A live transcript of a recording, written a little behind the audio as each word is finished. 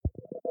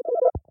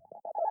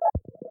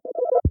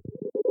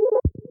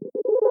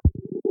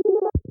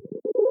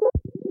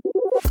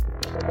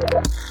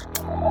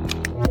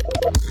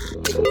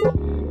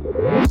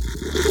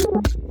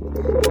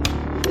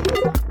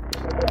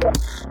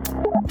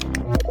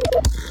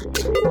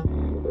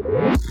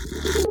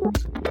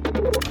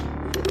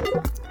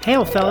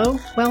Hail, fellow!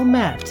 Well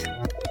met!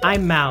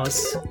 I'm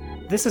Mouse.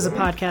 This is a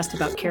podcast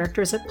about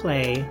characters at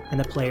play and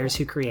the players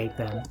who create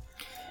them.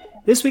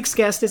 This week's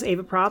guest is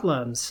Ava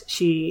Problems.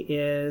 She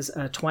is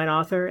a Twine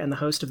author and the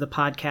host of the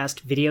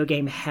podcast Video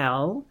Game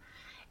Hell,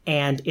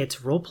 and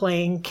its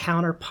role-playing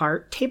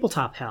counterpart,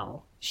 Tabletop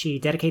Hell. She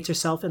dedicates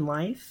herself in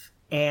life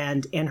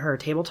and in her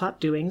tabletop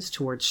doings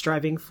towards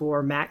striving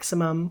for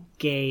maximum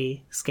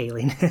gay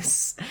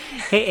scaliness.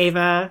 Hey,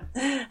 Ava.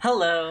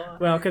 Hello.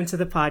 Welcome to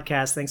the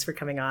podcast. Thanks for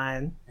coming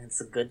on.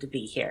 It's good to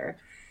be here.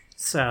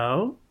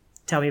 So,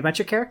 tell me about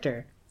your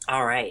character.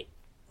 All right.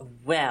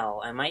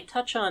 Well, I might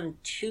touch on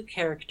two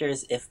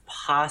characters if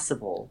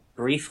possible,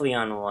 briefly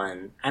on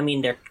one. I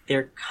mean,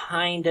 they're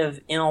kind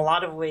of, in a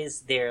lot of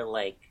ways, they're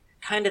like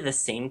kind of the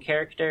same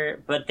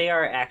character, but they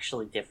are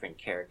actually different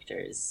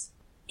characters.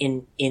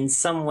 In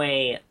some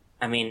way,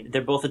 I mean,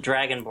 they're both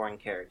Dragonborn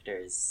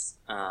characters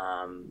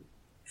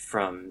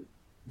from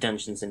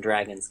Dungeons and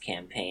Dragons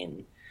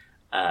campaigns,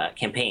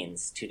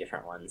 two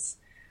different ones.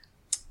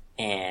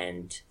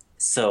 And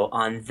so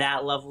on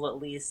that level, at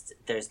least,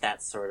 there's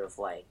that sort of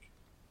like,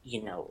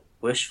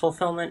 wish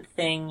fulfillment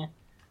thing.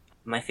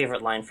 My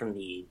favorite line from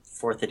the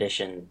 4th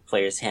edition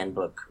Player's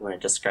Handbook when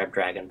it described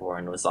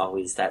Dragonborn was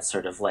always that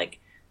sort of like,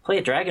 play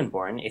a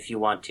Dragonborn if you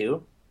want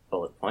to,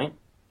 bullet point,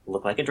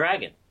 look like a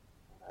dragon.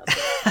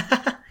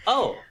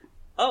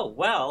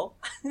 Well,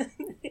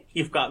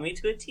 you've got me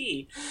to a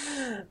T.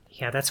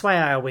 Yeah, that's why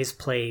I always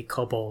play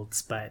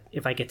kobolds, but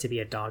if I get to be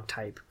a dog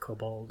type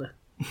kobold,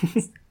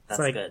 that's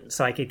good.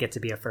 So I could get to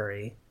be a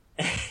furry.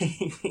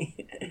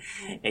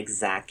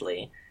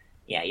 Exactly.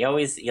 Yeah, you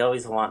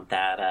always want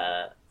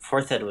that.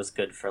 4th Ed was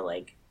good for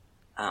like,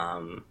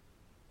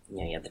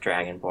 you had the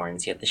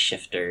Dragonborns, you had the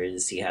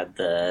Shifters, you had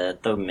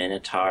the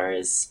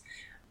Minotaurs.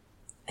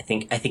 I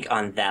think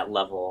on that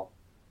level,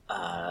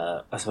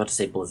 I was about to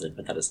say Blizzard,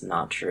 but that is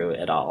not true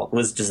at all.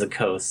 Wizards of the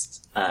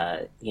Coast,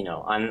 on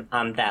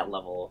that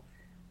level,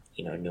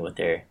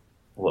 knew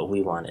what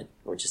we wanted,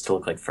 which is to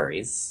look like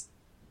furries,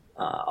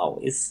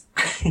 always.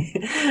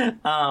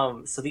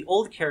 So the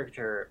old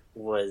character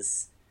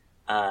was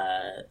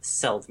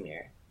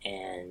Seldmir,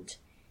 and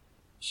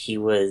he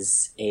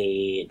was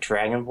a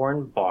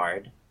Dragonborn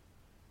bard.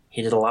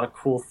 He did a lot of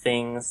cool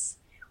things.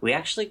 We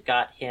actually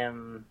got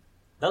him.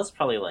 That was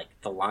probably like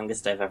the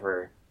longest I've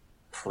ever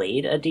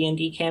played a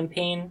D&D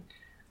campaign.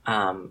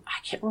 I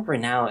can't remember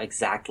now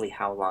exactly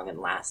how long it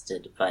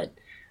lasted, but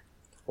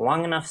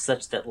long enough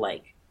such that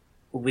like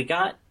we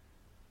got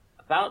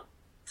about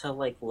to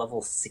like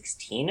level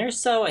 16 or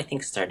so, I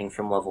think starting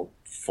from level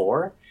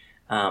 4,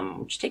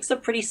 which takes a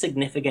pretty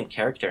significant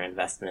character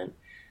investment.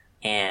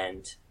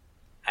 And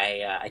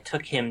I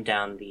took him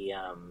down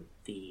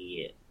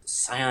the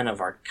Scion of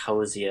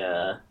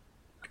Arcosia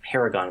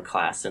Paragon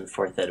class in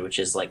 4th Ed, which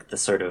is like the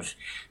sort of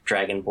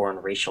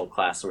Dragonborn racial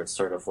class where it's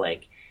sort of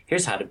like,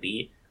 here's how to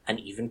be an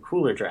even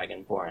cooler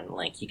Dragonborn.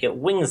 Like, you get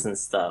wings and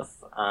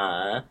stuff,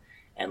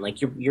 and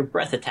like your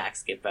breath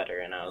attacks get better.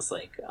 And I was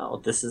like, oh,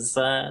 this is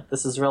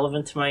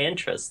relevant to my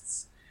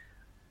interests.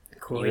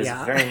 Cool. He was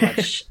yeah. very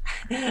much.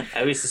 I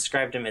always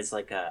described him as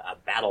like a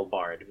battle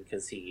bard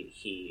because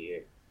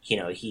he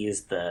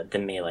used the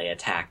melee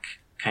attack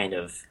kind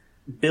of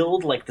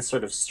build, like the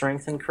sort of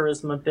strength and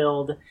charisma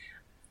build,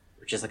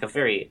 which is like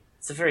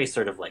it's a very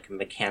sort of like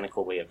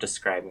mechanical way of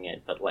describing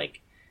it, but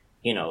like,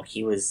 he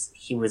was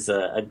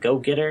a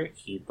go-getter.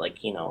 He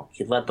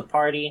led the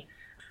party.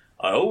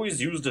 I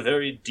always used a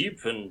very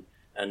deep and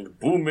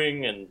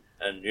booming and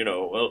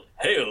well,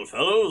 hail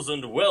fellows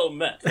and well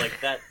met, like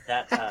that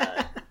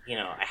I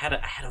had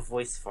a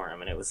voice for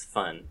him and it was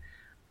fun.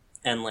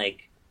 And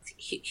like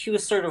he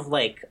was sort of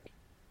like,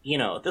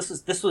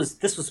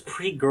 this was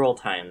pre-girl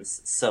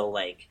times, so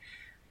like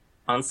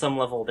on some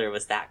level there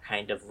was that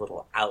kind of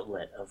little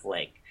outlet of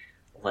like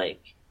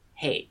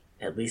hey,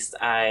 at least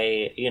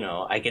I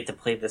get to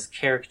play this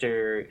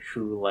character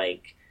who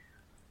like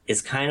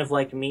is kind of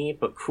like me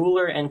but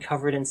cooler and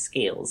covered in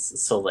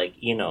scales. So like,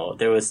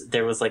 there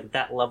was like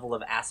that level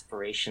of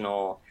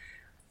aspirational,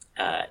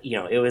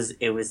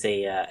 it was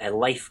a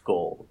life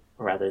goal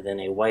rather than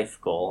a wife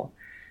goal.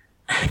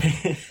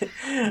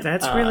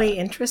 That's really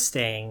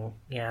interesting.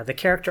 Yeah, the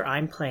character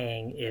I'm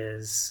playing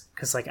is,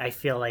 because like I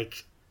feel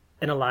like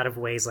in a lot of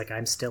ways like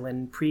I'm still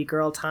in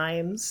pre-girl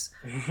times.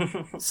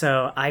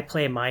 So I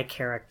play my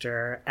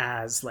character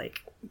as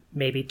like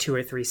maybe 2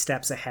 or 3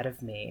 steps ahead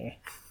of me.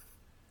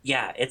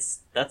 Yeah,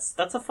 that's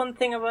a fun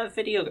thing about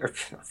video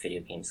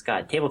games.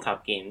 God,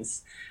 tabletop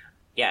games.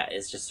 Yeah,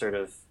 it's just sort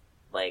of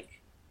like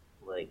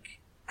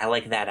I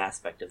like that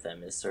aspect of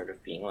them, is sort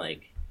of being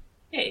like,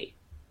 hey,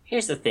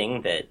 here's the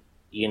thing that,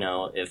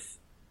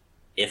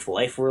 if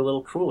life were a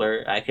little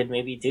cooler, I could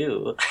maybe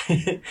do.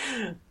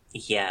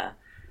 Yeah.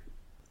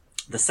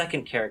 The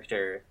second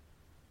character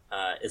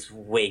is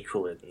way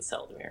cooler than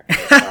Seldmir.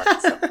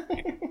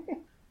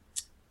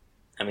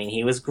 I mean,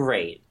 he was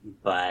great,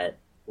 but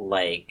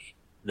like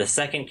the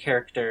second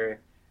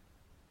character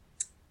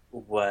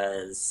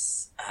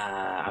was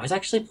I was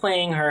actually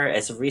playing her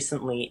as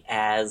recently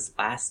as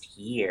last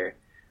year,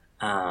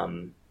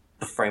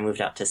 before I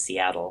moved out to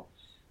Seattle,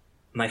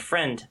 my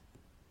friend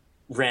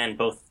ran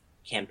both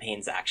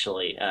campaigns,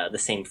 actually. The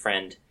same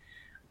friend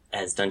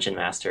as Dungeon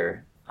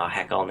Master. Oh,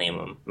 heck, I'll name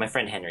him. My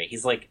friend Henry.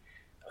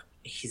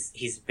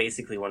 He's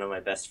basically one of my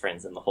best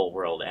friends in the whole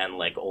world, and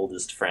like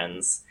oldest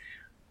friends.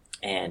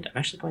 And I'm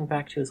actually going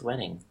back to his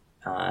wedding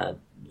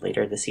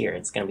later this year.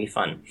 It's going to be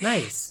fun.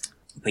 Nice.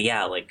 But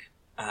yeah,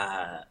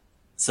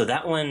 so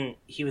that one,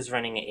 he was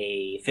running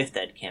a 5th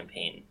Ed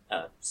campaign,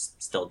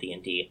 still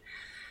D&D.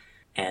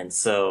 And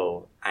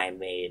so I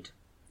made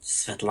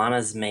Svetlana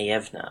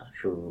Zmeyevna,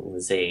 who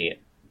was a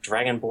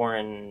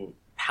Dragonborn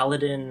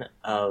paladin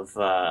of...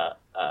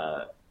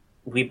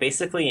 we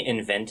basically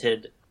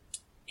invented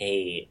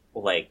a,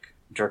 like,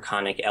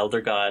 draconic elder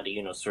god,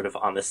 sort of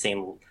on the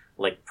same,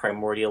 like,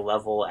 primordial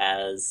level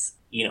as,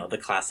 the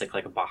classic,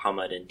 like,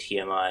 Bahamut and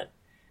Tiamat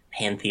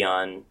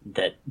pantheon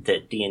that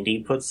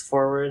D&D puts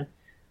forward.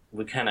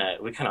 We kind of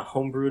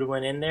homebrewed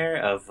one in there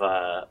of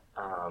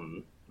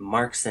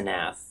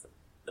Marxanath,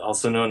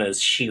 also known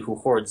as She Who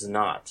Hoards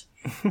Not.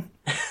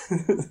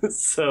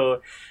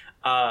 So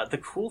the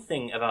cool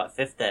thing about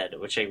 5th Ed,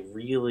 which I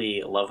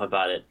really love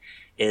about it,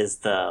 is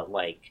the,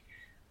 like,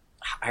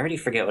 I already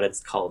forget what it's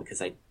called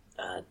because I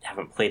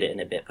haven't played it in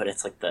a bit, but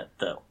it's like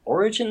the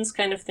origins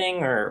kind of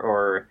thing,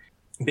 or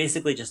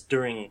basically just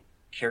during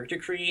character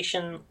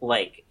creation,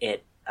 like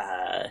it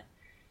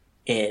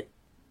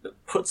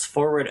puts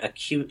forward a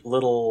cute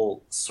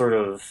little sort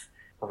of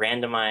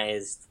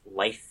randomized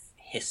life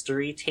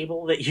history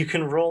table that you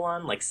can roll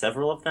on, like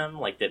several of them,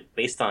 like that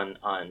based on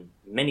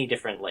many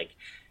different, like,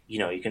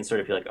 you can sort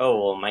of be like,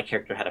 oh, well, my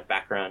character had a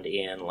background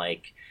in,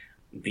 like,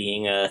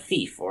 being a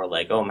thief, or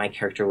like, oh, my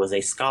character was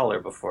a scholar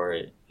before,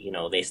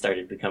 they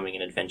started becoming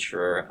an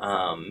adventurer.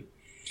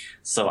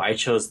 So I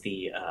chose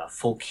the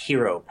folk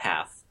hero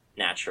path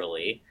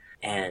naturally,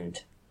 and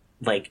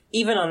like,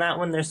 even on that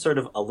one, there's sort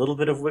of a little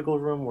bit of wiggle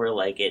room where,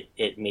 like,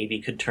 it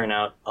maybe could turn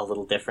out a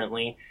little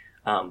differently.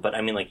 But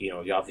I mean, like,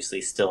 you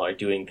obviously still are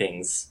doing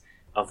things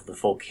of the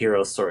folk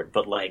hero sort,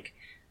 but like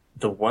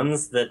the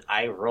ones that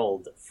I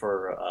rolled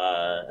for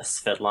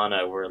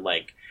Svetlana were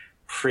like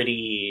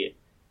pretty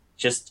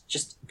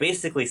just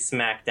basically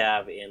smack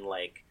dab in,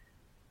 like,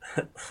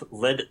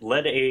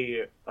 led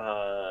a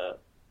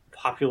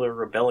popular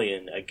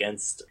rebellion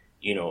against,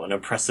 an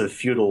oppressive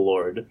feudal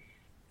lord.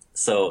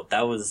 So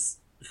that was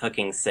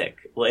fucking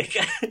sick. Like,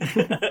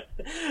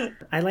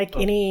 I like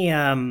any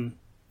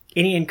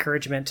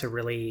encouragement to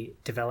really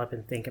develop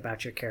and think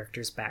about your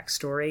character's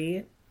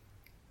backstory,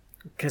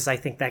 because I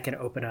think that can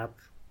open up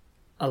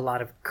a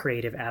lot of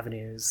creative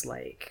avenues.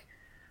 Like,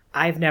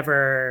 I've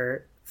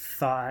never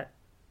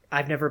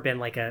been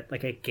like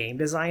a game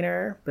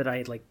designer, but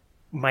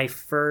my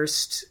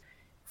first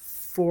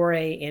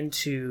foray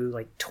into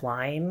like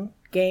Twine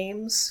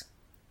games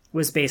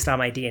was based on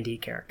my D&D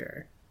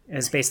character. It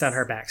was based on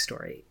her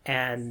backstory,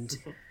 and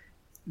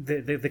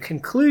the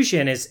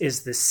conclusion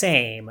is the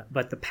same,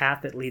 but the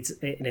path that leads,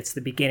 and it's the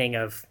beginning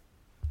of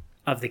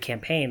the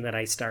campaign that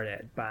I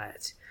started.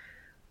 But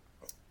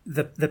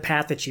the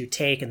path that you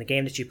take and the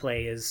game that you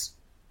play is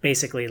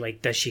basically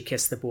like, does she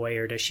kiss the boy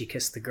or does she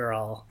kiss the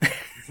girl?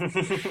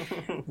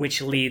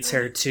 Which leads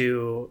her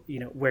to,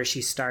 where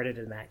she started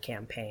in that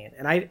campaign.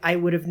 And I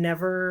would have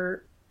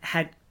never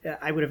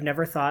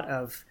thought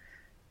of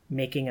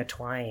making a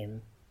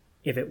Twine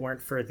if it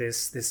weren't for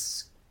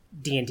this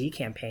D&D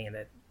campaign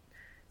that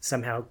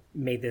somehow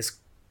made this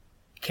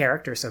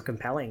character so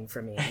compelling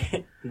for me.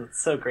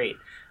 That's so great.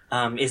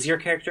 Is your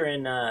character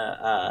in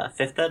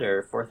 5th Ed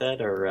or 4th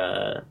Ed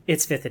or?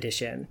 It's 5th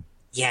edition.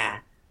 Yeah.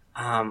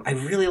 I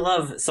really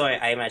love. So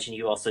I imagine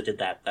you also did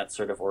that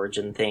sort of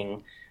origin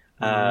thing.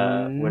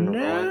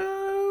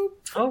 No.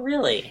 Oh,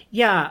 really?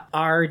 Yeah,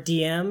 our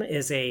DM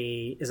is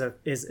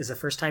a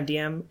first time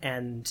DM,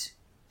 and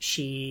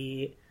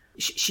she's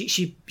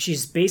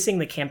basing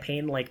the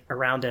campaign like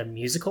around a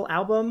musical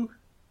album.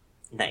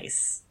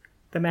 Nice.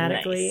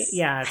 Thematically, nice.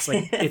 Yeah, it's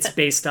like it's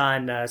based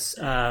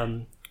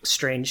on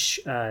Strange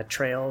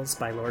Trails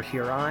by Lord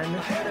Huron.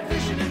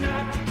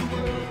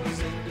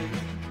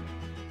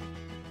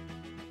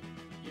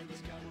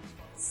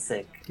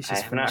 Sick. I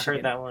have not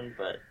heard that one,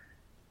 but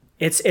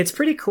it's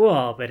pretty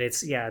cool. But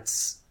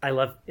I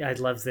love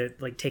that,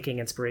 like, taking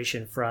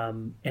inspiration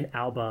from an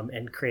album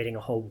and creating a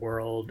whole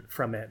world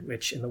from it,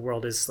 which in the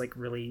world is like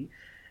really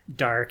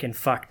dark and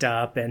fucked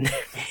up and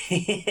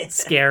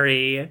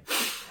scary.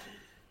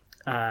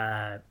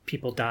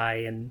 People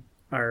die and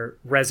are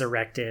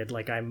resurrected.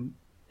 Like,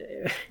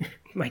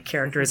 my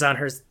character is on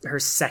her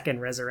second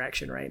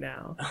resurrection right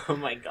now. Oh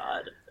my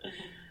god.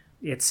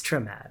 It's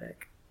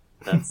traumatic.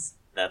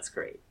 That's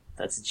great.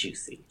 That's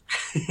juicy.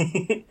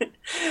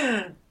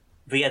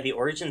 But yeah, the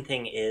origin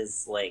thing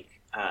is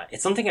like,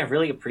 it's something I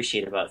really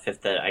appreciate about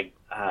 5th Ed.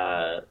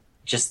 I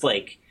just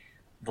like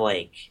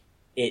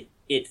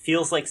it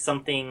feels like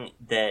something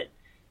that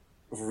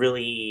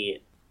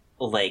really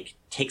like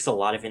takes a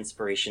lot of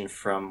inspiration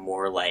from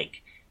more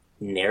like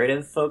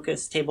narrative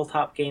focused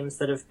tabletop games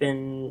that have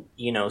been,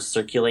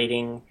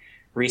 circulating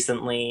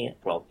recently.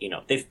 Well,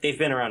 they've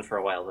been around for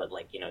a while, but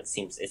like, it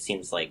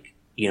seems like,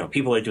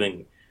 people are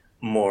doing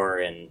more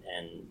and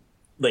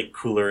like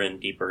cooler and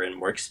deeper and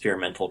more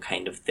experimental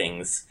kind of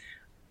things,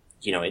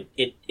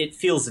 it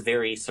feels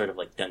very sort of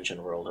like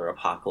Dungeon World or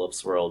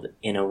Apocalypse World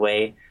in a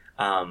way,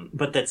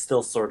 but that's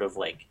still sort of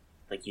like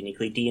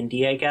uniquely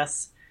D&D, I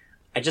guess.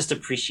 I just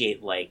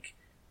appreciate like,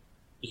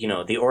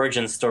 the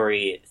origin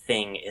story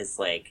thing is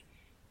like,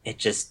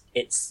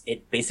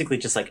 it basically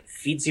just like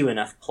feeds you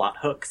enough plot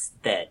hooks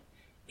that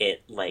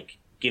it like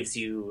gives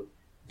you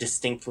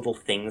distinct little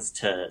things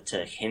to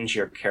hinge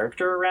your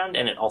character around,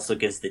 and it also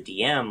gives the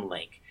DM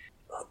like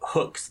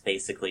hooks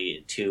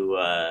basically to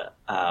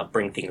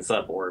bring things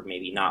up or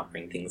maybe not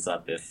bring things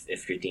up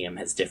if your DM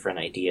has different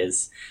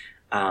ideas.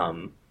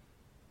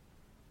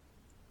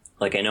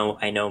 Like I know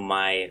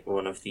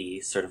one of the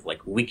sort of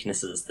like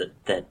weaknesses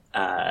that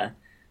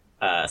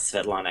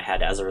Svetlana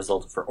had as a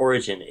result of her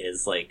origin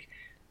is like,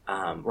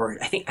 or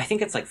I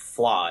think it's like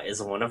flaw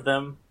is one of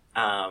them.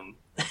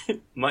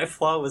 My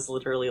flaw was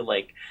literally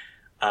like,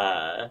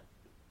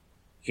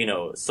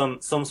 some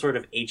sort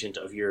of agent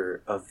of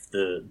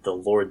the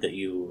lord that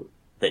you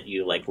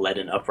like led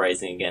an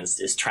uprising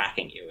against is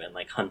tracking you and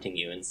like hunting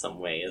you in some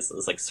way, is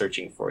like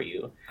searching for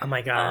you. Oh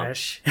my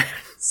gosh.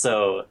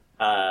 So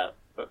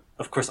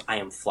of course I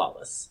am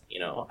flawless,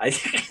 I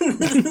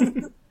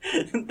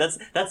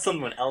that's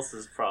someone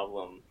else's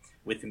problem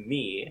with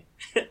me.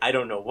 I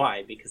don't know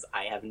why, because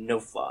I have no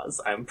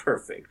flaws. I'm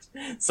perfect.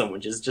 Someone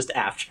just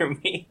after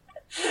me.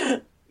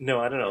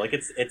 No, I don't know. Like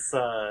it's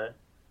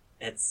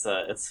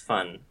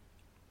fun.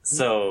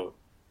 So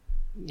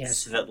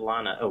yes.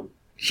 Svetlana. Oh,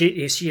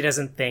 she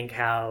doesn't think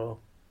how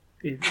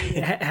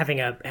having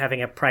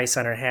a price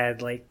on her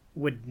head like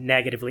would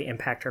negatively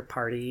impact her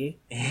party.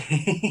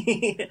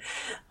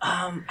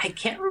 I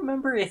can't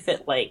remember if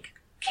it like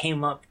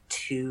came up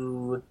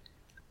to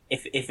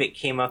if it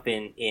came up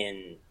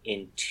in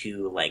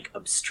too like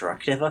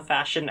obstructive a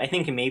fashion. I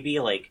think maybe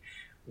like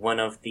one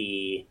of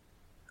the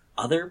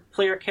other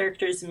player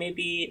characters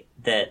maybe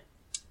that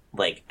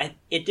like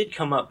it did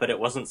come up, but it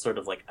wasn't sort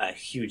of like a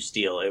huge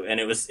deal, and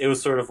it was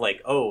sort of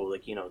like, oh,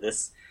 like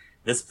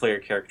this player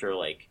character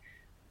like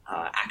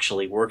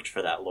actually worked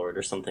for that lord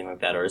or something like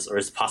that, or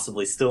is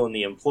possibly still in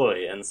the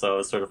employ, and so I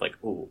was sort of like,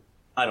 ooh,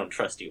 I don't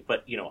trust you.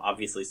 But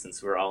obviously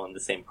since we're all in the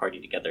same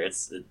party together,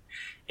 it's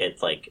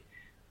like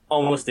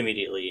almost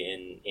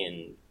immediately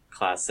in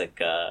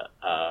classic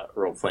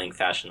role playing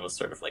fashion was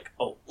sort of like,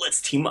 oh,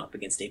 let's team up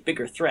against a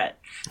bigger threat.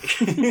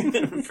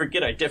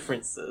 Forget our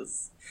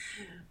differences.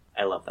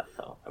 I love that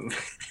though.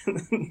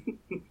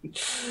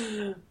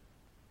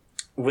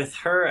 With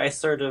her, I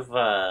sort of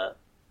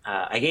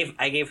I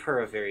gave her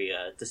a very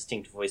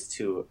distinct voice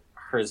too.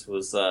 Hers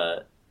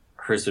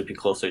would be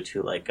closer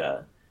to like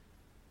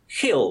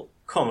 "Hail,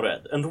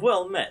 comrade, and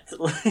well met."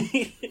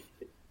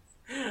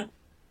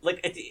 Like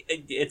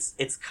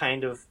it's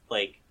kind of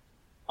like,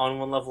 on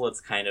one level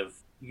it's kind of,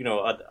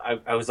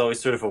 I was always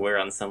sort of aware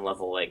on some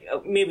level like,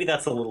 oh, maybe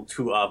that's a little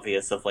too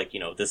obvious of like,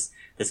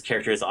 this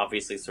character is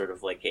obviously sort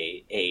of like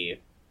a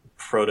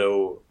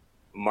proto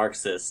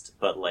Marxist,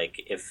 but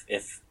like if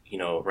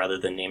rather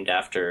than named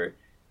after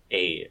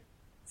a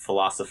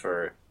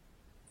philosopher,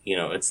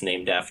 it's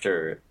named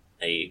after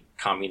a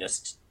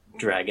communist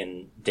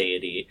dragon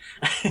deity.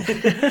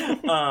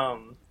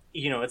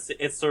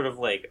 It's sort of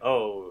like,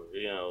 oh,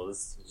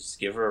 let's just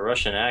give her a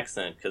Russian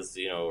accent because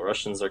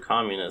Russians are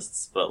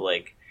communists, but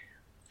like,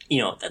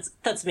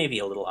 that's maybe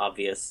a little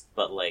obvious,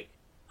 but like,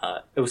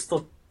 it was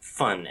still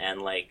fun,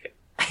 and like,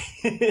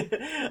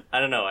 I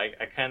don't know, I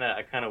kind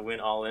of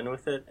went all in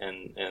with it,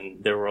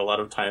 and there were a lot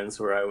of times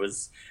where I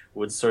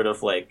would sort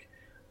of like,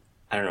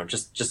 I don't know,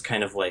 just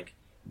kind of like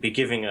be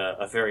giving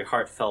a very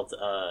heartfelt,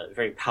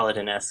 very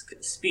Paladin-esque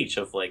speech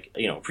of like,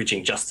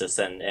 preaching justice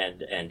and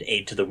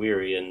aid to the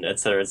weary and et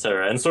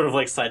cetera, and sort of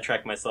like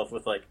sidetrack myself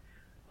with like,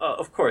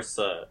 of course,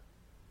 the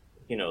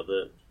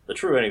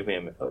true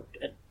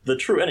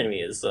enemy,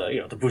 is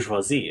the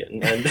bourgeoisie,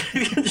 and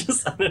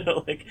just, I don't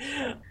know, like,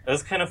 it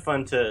was kind of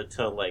fun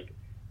to like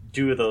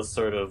do those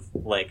sort of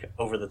like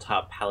over the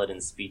top Paladin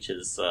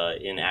speeches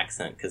in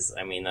accent, because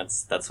I mean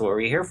that's what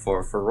we're here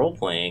for role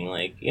playing.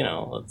 Like,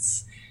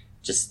 let's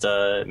just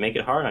make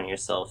it hard on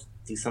yourself.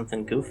 Do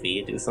something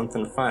goofy. Do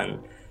something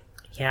fun.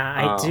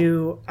 Yeah,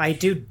 I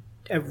do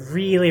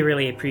really,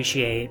 really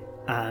appreciate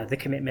the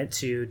commitment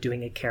to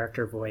doing a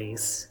character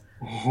voice.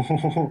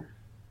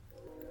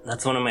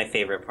 That's one of my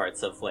favorite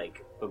parts of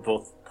like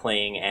both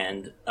playing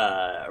and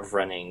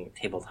running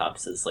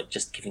tabletops, is like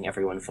just giving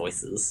everyone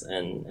voices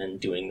and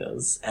doing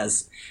those,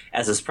 as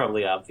is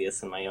probably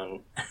obvious in my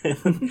own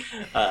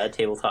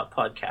tabletop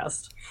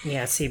podcast.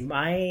 Yeah, see,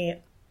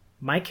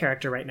 my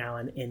character right now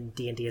in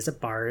D&D is a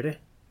bard.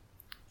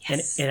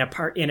 Yes. And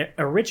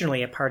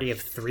originally a party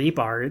of 3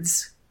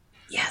 bards.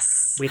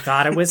 Yes. We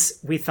thought it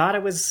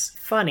was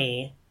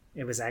funny.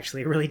 It was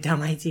actually a really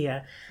dumb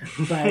idea.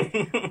 But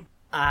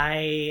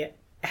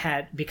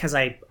because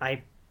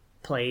I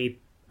play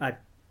a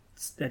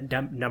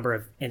number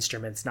of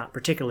instruments, not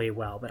particularly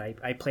well, but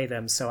I play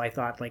them, so I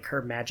thought like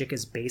her magic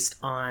is based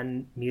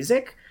on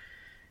music.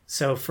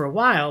 So for a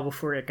while,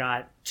 before it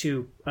got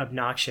too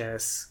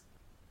obnoxious,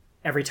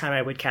 every time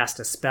I would cast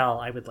a spell,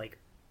 I would like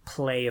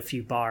play a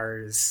few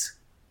bars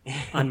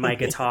on my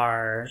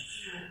guitar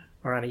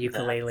or on a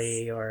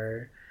ukulele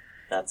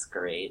That's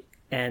great.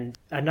 And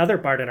another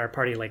bard in our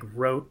party like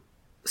wrote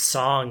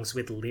songs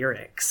with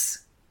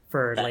lyrics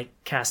for like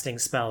casting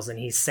spells, and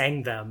he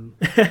sang them.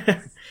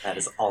 That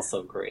is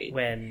also great.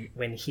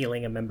 When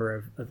healing a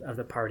member of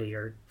the party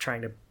or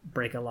trying to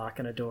break a lock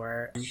in a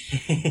door.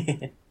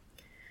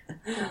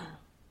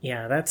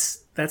 Yeah,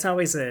 that's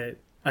always a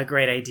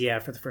great idea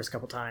for the first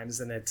couple times,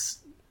 and then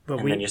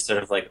you're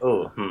sort of like,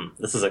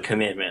 this is a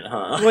commitment,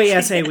 huh? Well,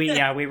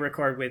 yeah, we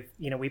record with,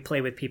 we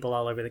play with people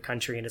all over the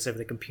country, and it's over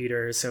the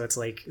computer, so it's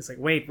like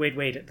wait,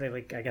 they're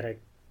like, I gotta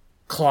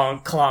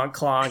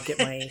clonk at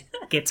my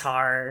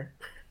guitar,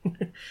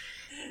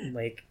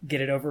 like get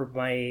it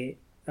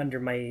under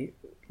my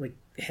like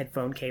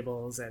headphone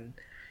cables, and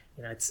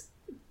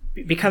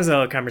it becomes a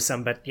little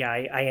cumbersome, but yeah,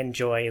 I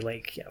enjoy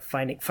like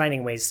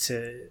finding ways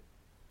to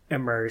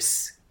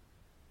immerse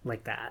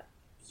like that.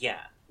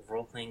 Yeah,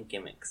 role-playing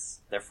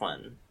gimmicks, they're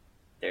fun,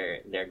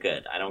 they're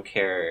good. I don't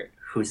care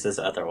who says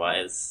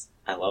otherwise.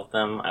 I love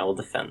them. I will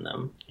defend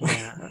them.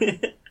 Yeah.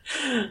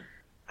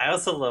 I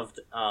also loved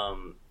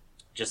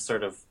just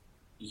sort of,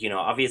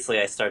 obviously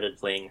I started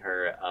playing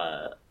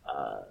her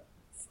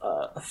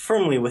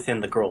firmly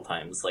within the girl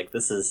times. Like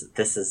this is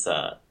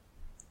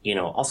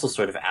also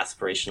sort of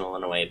aspirational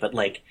in a way, but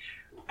like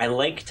I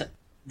liked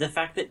the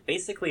fact that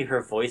basically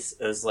her voice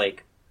is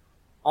like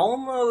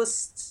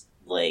almost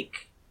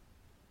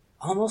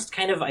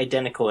kind of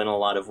identical in a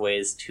lot of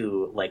ways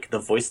to like the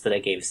voice that I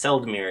gave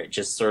Seldmir,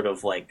 just sort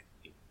of like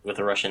with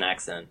a Russian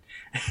accent.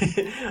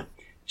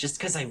 Just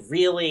because I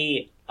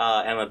really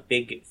am a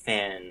big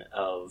fan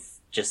of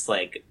just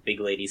like big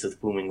ladies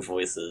with booming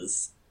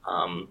voices,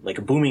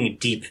 like booming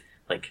deep,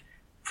 like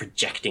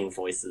projecting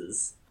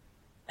voices.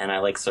 And I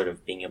like sort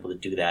of being able to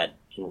do that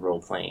in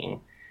role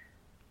playing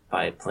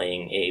by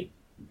playing a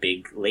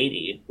big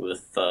lady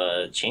with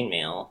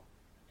chainmail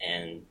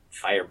and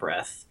fire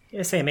breath.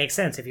 I say it makes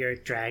sense. If you're a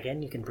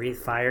dragon, you can breathe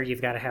fire.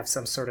 You've got to have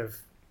some sort of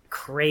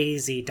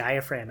crazy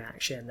diaphragm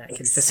action that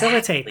can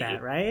facilitate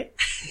that, right?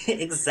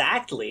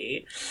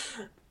 Exactly.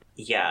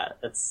 Yeah,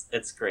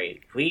 it's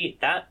great.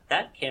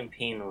 That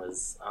campaign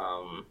was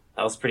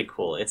that was pretty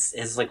cool.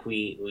 It's like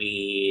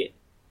we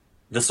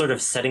the sort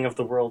of setting of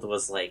the world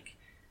was like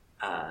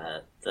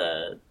the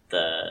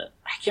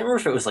I can't remember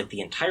if it was like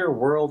the entire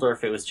world or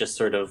if it was just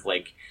sort of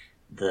like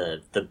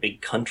the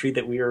big country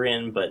that we were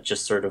in, but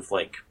just sort of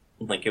like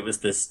it was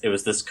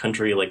this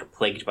country like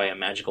plagued by a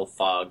magical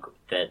fog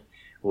that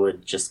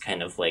would just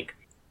kind of like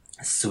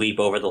sweep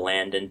over the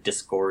land and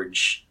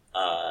disgorge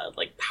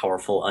like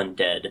powerful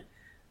undead,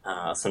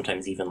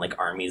 sometimes even like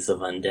armies of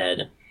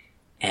undead.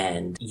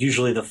 And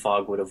usually the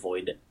fog would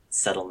avoid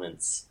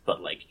settlements,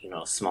 but like,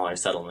 smaller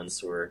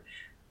settlements were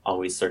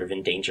always sort of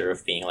in danger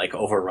of being like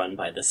overrun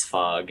by this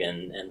fog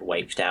and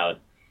wiped out,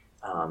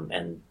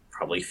 and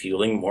probably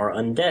fueling more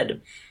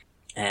undead.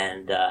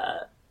 And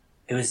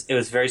it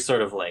was very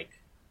sort of like,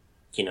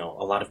 a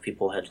lot of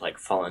people had like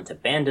fallen to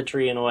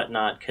banditry and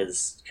whatnot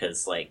because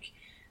like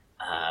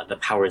the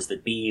powers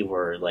that be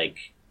were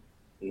like,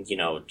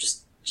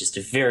 just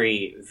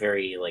very,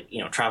 very like,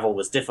 travel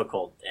was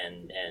difficult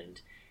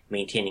and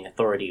maintaining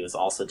authority was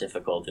also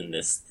difficult in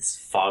this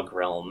fog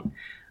realm.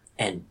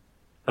 And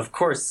of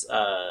course,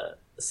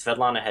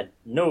 Svetlana had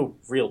no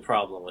real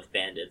problem with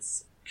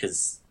bandits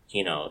because,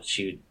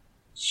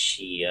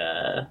 she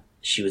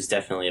was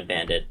definitely a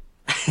bandit.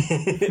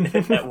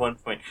 At one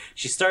point,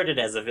 she started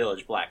as a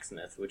village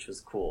blacksmith, which was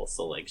cool.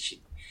 So like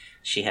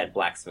she had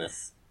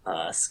blacksmith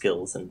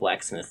skills and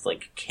blacksmith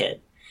like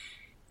kit,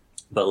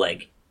 but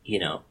like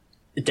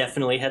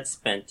definitely had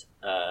spent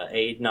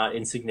a not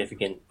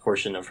insignificant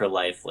portion of her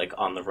life like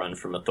on the run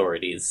from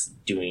authorities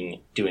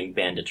doing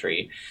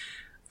banditry.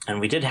 And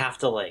we did have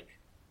to like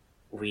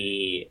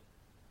we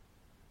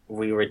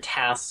were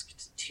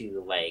tasked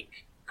to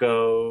like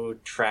go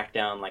track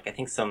down like I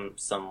think some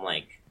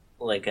like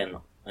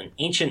an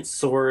ancient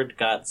sword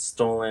got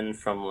stolen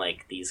from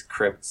like these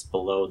crypts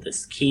below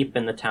this keep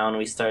in the town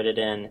we started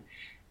in,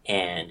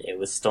 and it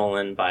was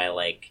stolen by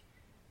like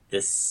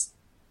this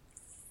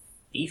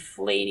thief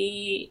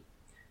lady,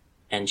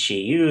 and she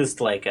used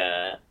like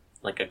a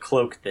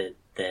cloak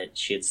that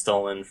she had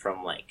stolen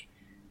from like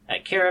a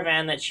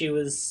caravan that she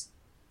was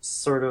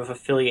sort of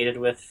affiliated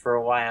with for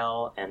a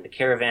while, and the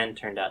caravan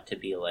turned out to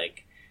be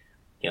like,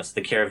 so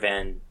the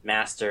caravan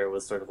master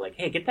was sort of like,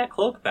 hey, get that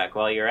cloak back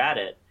while you're at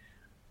it.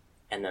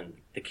 And then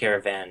the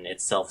caravan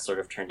itself sort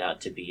of turned out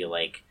to be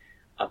like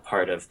a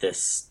part of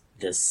this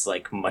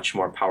like much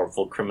more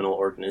powerful criminal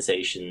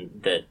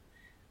organization that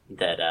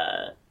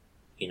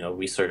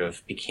we sort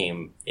of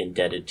became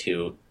indebted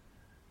to,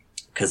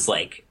 because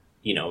like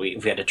we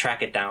had to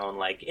track it down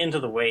like into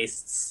the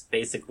wastes,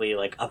 basically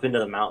like up into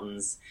the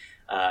mountains,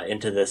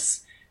 into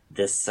this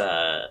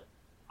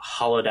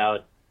hollowed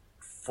out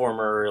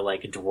former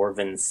like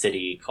dwarven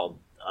city called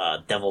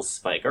Devil's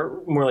Spike,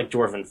 or more like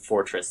Dwarven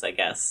Fortress, I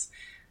guess.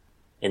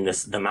 in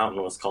this, the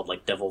mountain was called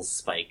like Devil's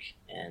Spike,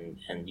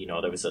 and you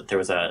know, there was a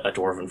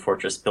dwarven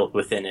fortress built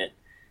within it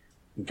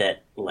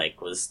that like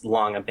was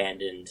long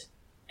abandoned,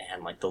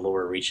 and like the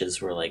lower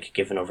reaches were like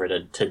given over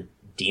to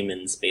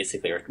demons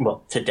basically, or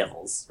well, to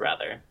devils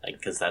rather, like,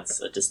 because that's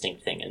a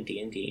distinct thing in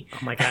D&D. Oh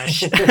my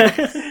gosh.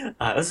 It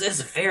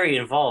was very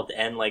involved,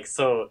 and like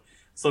so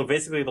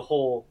basically the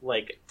whole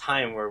like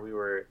time where we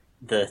were,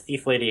 the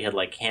thief lady had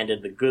like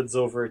handed the goods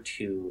over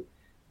to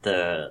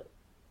the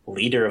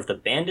leader of the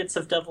bandits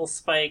of Devil's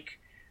Spike,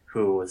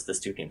 who was the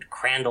student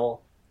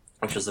Crandall,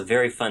 which was a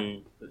very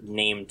fun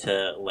name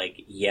to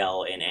like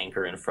yell in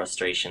anger and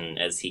frustration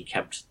as he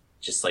kept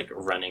just like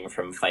running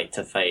from fight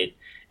to fight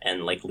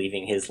and like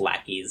leaving his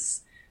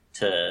lackeys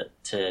to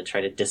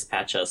try to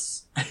dispatch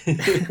us.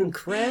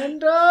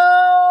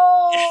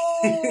 Crandall!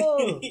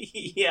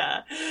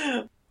 Yeah.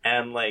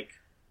 And like,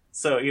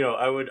 so, you know,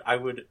 I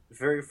would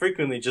very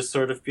frequently just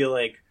sort of be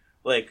like,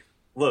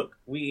 look,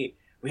 we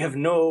have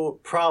no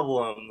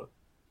problem.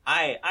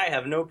 I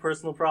have no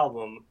personal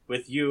problem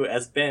with you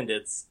as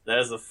bandits. That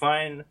is a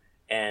fine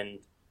and,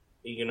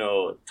 you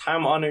know,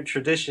 time-honored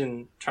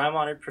tradition,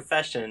 time-honored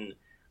profession.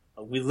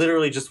 We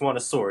literally just want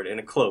a sword and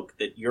a cloak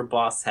that your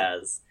boss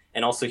has.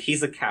 And also,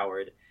 he's a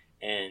coward,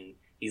 and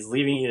he's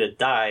leaving you to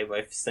die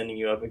by sending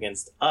you up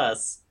against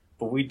us,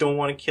 but we don't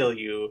want to kill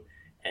you.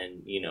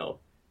 And, you know,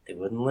 they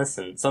wouldn't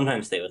listen.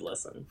 Sometimes they would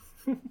listen.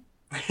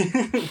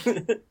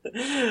 It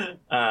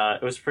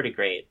was pretty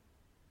great.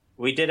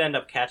 We did end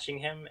up catching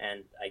him,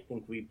 and I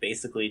think we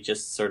basically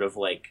just sort of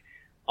like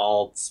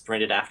all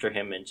sprinted after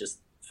him and just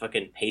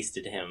fucking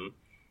pasted him.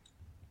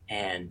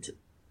 And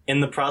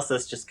in the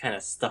process just kind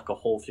of stuck a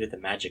hole through the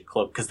magic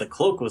cloak, because the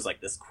cloak was like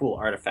this cool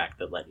artifact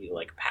that let you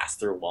like pass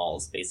through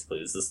walls. Basically,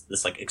 it was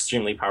this like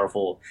extremely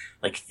powerful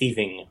like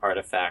thieving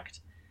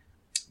artifact.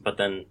 But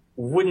then,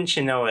 wouldn't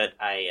you know it,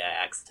 I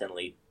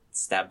accidentally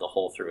stabbed a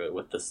hole through it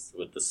with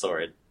the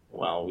sword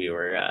while we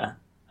were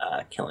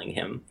killing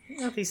him.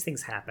 Well, these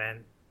things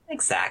happen.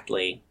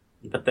 Exactly.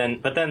 But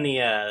then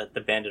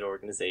the bandit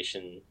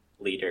organization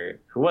leader,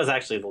 who was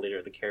actually the leader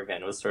of the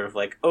caravan, was sort of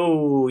like,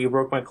 "Oh, you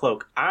broke my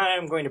cloak.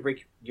 I'm going to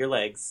break your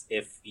legs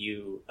if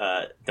you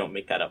don't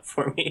make that up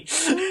for me."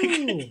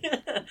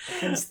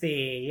 Hence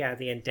the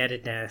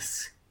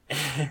indebtedness.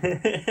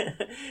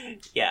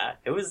 Yeah,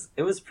 it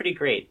was pretty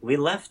great. We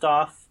left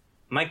off.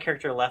 My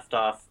character left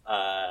off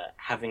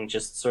having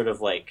just sort of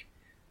like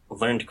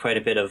learned quite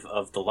a bit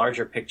of the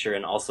larger picture,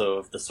 and also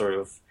of the sort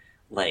of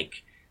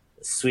like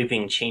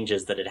sweeping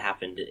changes that had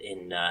happened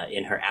in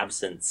her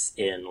absence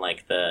in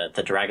like the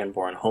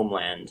Dragonborn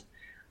homeland,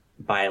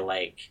 by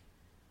like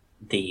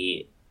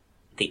the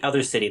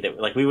other city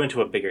that, like, we went to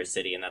a bigger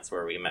city, and that's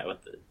where we met with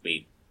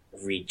we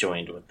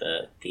rejoined with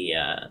the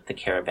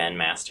caravan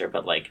master.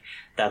 But like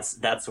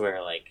that's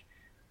where, like,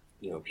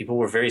 you know, people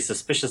were very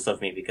suspicious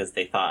of me because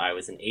they thought I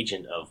was an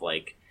agent of,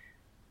 like,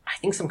 I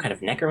think some kind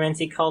of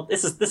necromancy cult.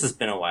 This has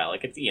been a while.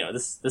 Like, it's, you know,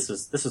 this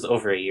was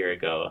over a year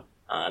ago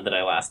that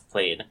I last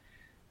played.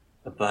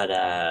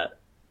 But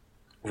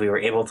we were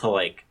able to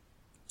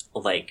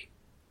like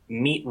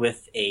meet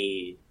with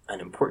an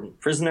important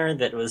prisoner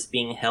that was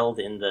being held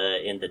in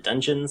the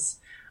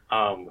dungeons,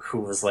 who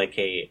was like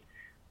a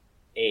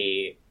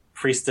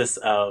priestess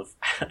of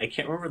I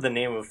can't remember the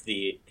name of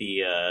the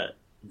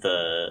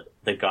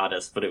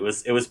goddess, but it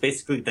was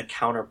basically the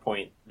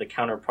counterpart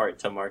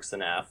to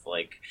Marxanath,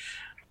 like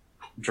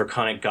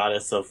draconic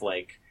goddess of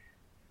like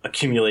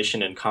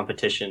accumulation and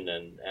competition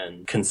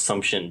and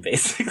consumption,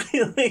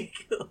 basically.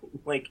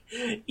 like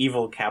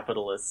evil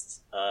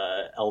capitalist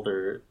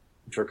elder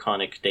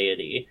draconic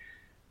deity.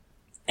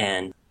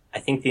 And I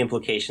think the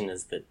implication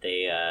is that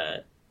they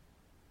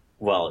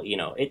well, you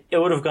know, it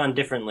would have gone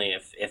differently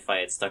if I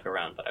had stuck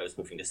around, but I was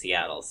moving to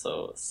Seattle,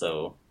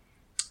 so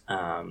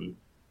I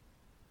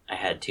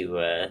had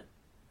to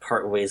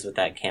part ways with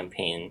that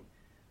campaign.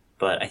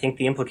 But I think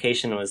the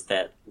implication was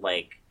that,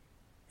 like,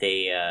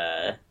 they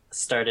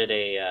started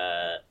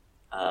a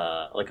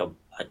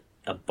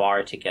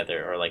bar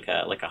together, or like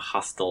a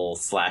hostel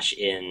 /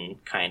 inn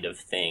kind of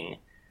thing,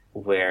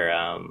 where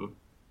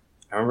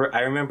I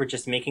remember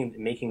just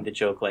making the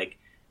joke, like,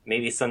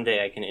 maybe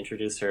someday I can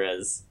introduce her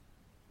as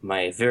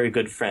my very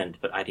good friend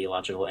but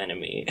ideological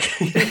enemy.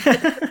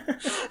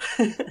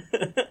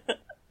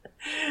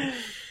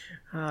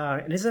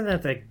 And isn't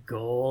that the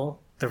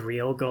goal, the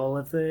real goal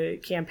of the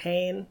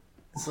campaign?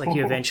 It's like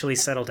you eventually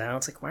settle down.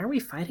 It's like, why are we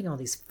fighting all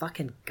these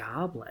fucking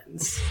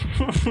goblins?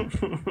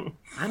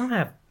 I don't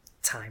have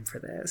time for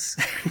this.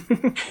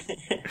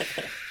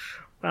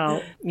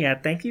 Well, yeah,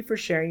 thank you for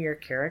sharing your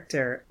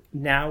character.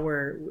 Now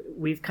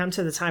we've come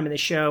to the time in the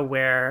show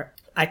where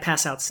I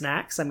pass out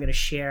snacks. I'm going to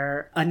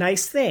share a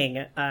nice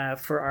thing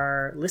for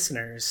our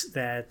listeners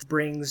that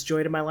brings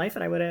joy to my life,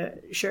 and I want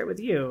to share it with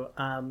you.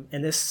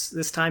 And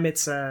this time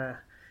it's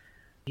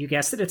you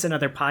guessed it, it's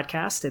another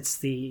podcast. It's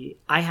the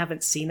I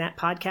Haven't Seen That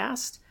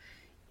podcast.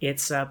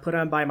 It's put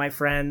on by my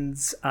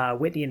friends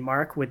Whitney and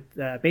Mark,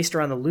 based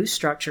around the loose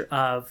structure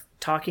of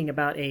talking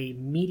about a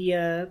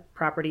media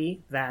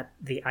property that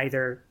the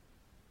either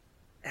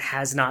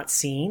has not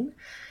seen.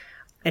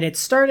 And it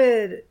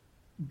started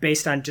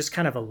based on just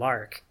kind of a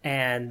lark,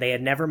 and they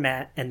had never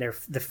met, and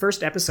the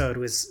first episode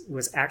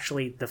was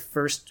actually the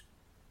first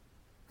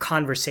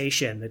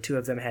conversation the two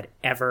of them had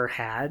ever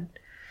had.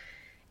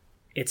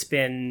 It's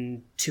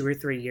been 2 or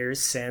 3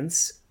 years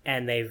since,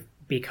 and they've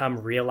become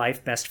real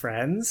life best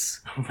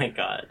friends. Oh my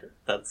god,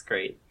 that's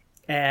great.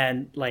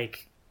 And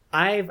like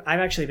I've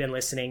actually been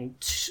listening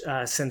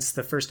since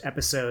the first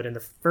episode, and the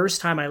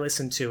first time I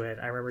listened to it,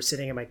 I remember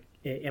sitting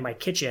in my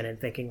kitchen and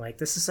thinking, like,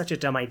 this is such a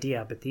dumb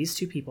idea, but these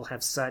two people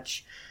have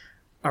such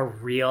a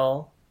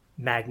real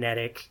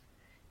magnetic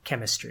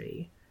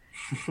chemistry.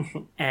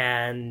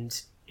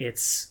 And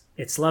it's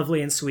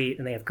lovely and sweet,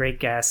 and they have great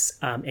guests,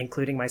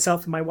 including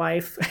myself and my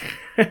wife.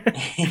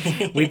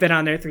 We've been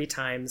on there 3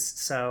 times.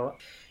 So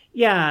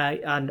yeah,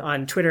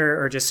 on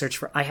Twitter, or just search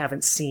for I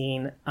Haven't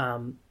Seen.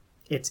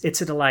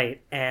 It's a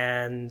delight,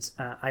 and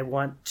I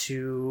want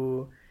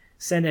to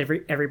send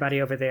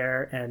everybody over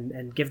there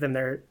and give them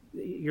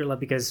your love,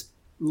 because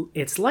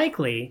it's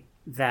likely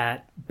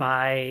that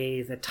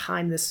by the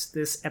time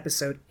this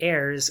episode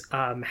airs,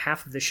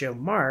 half of the show,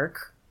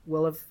 Mark,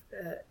 will have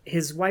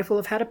his wife will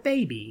have had a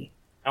baby.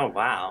 Oh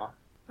wow!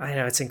 I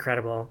know, it's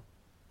incredible.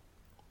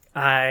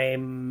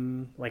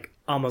 I'm like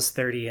almost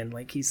 30, and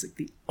like he's like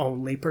the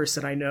only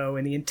person I know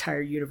in the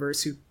entire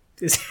universe who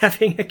is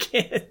having a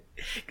kid,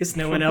 because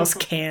no one else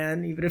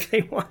can, even if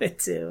they wanted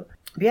to.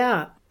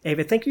 Yeah,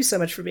 Ava, thank you so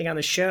much for being on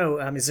the show.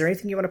 Is there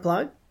anything you want to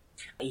plug?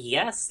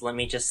 Yes, let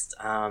me just,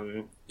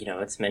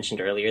 it's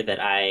mentioned earlier that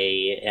I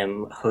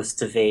am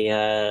host of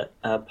a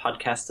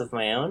podcast of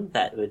my own.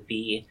 That would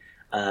be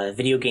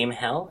Video Game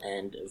Hell,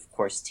 and of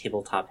course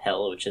Tabletop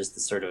Hell, which is the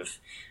sort of,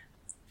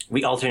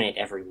 we alternate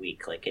every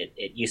week. Like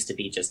it used to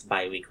be just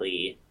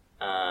bi-weekly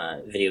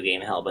Video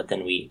Game Hell, but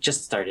then we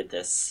just started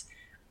this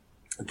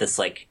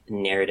like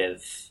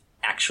narrative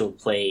actual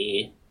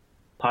play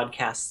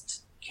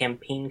podcast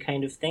campaign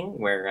kind of thing,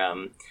 where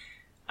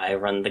I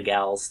run the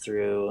gals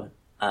through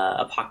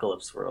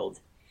Apocalypse World,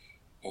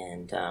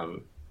 and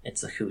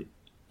it's a hoot,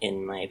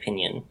 in my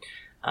opinion.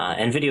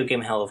 And Video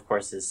Game Hell, of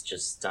course, is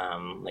just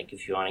like,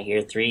 if you want to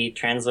hear 3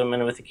 trans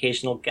women with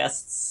occasional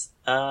guests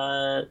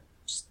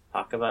just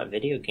talk about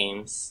video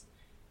games,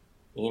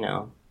 you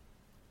know,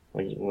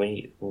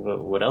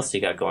 what else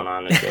you got going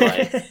on in your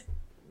life?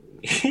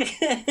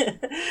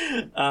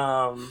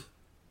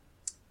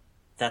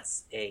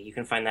 You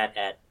can find that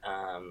at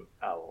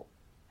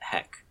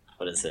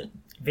what is it?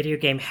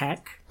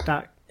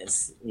 Videogameheck.com.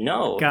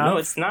 No,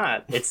 it's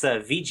not. It's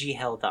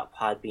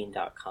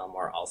vghell.podbean.com,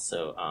 or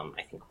also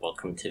I think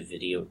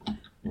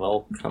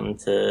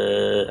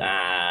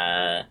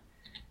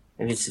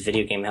maybe it's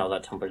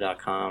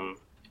videogamehell.tumblr.com.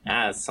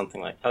 It's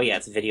something like,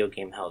 it's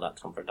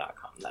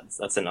videogamehell.tumblr.com.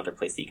 That's another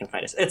place that you can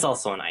find us. It's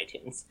also on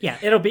iTunes. Yeah,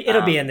 it'll be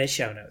in the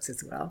show notes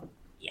as well.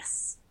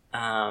 Yes.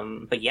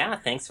 But yeah,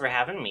 thanks for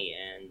having me,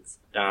 and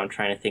I'm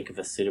trying to think of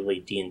a suitably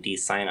D&D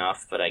sign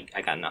off, but I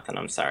got nothing.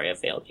 I'm sorry I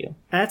failed you.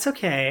 That's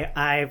okay.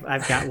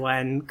 I've got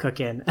one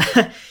cooking.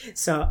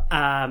 So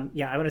I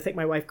want to thank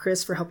my wife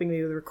Chris for helping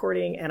me with the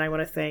recording, and I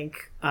want to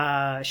thank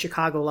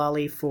Chicago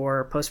Lolly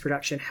for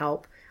post-production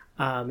help.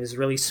 It was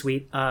really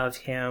sweet of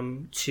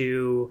him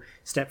to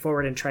step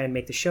forward and try and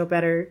make the show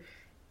better.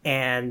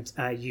 And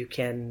you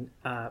can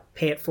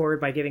pay it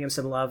forward by giving him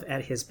some love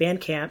at his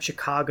Bandcamp,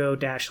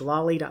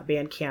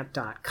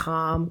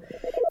 chicago-lolly.bandcamp.com.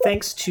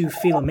 Thanks to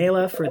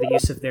Philomela for the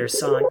use of their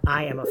song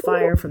I Am a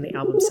Fire from the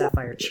album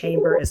Sapphire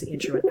Chamber as the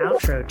intro and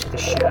outro to the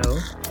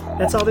show.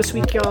 That's all this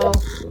week, y'all.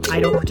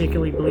 I don't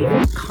particularly believe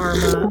in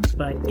karma,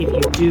 but if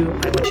you do,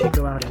 I want you to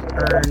go out and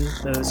earn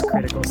those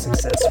critical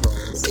success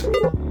rolls.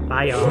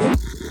 Bye, y'all.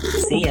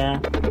 See ya.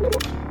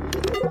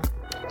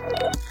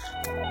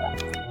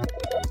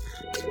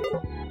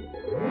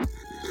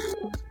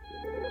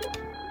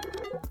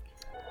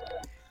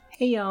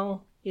 Hey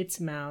y'all, it's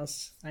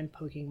Mouse. I'm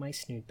poking my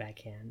snoot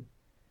back in.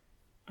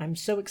 I'm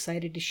so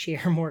excited to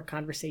share more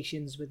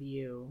conversations with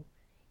you.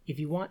 If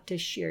you want to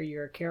share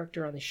your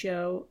character on the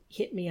show,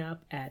 hit me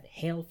up at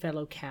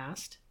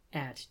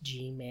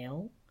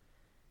hailfellowcast@gmail.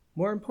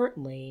 More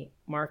importantly,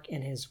 Mark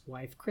and his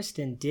wife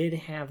Kristen did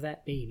have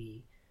that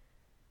baby.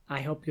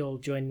 I hope you'll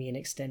join me in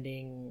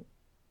extending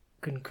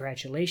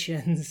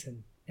congratulations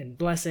and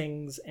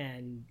blessings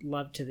and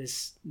love to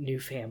this new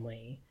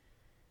family.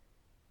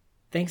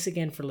 Thanks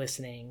again for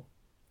listening.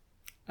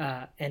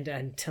 And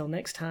until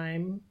next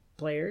time,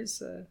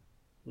 players,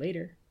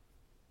 later.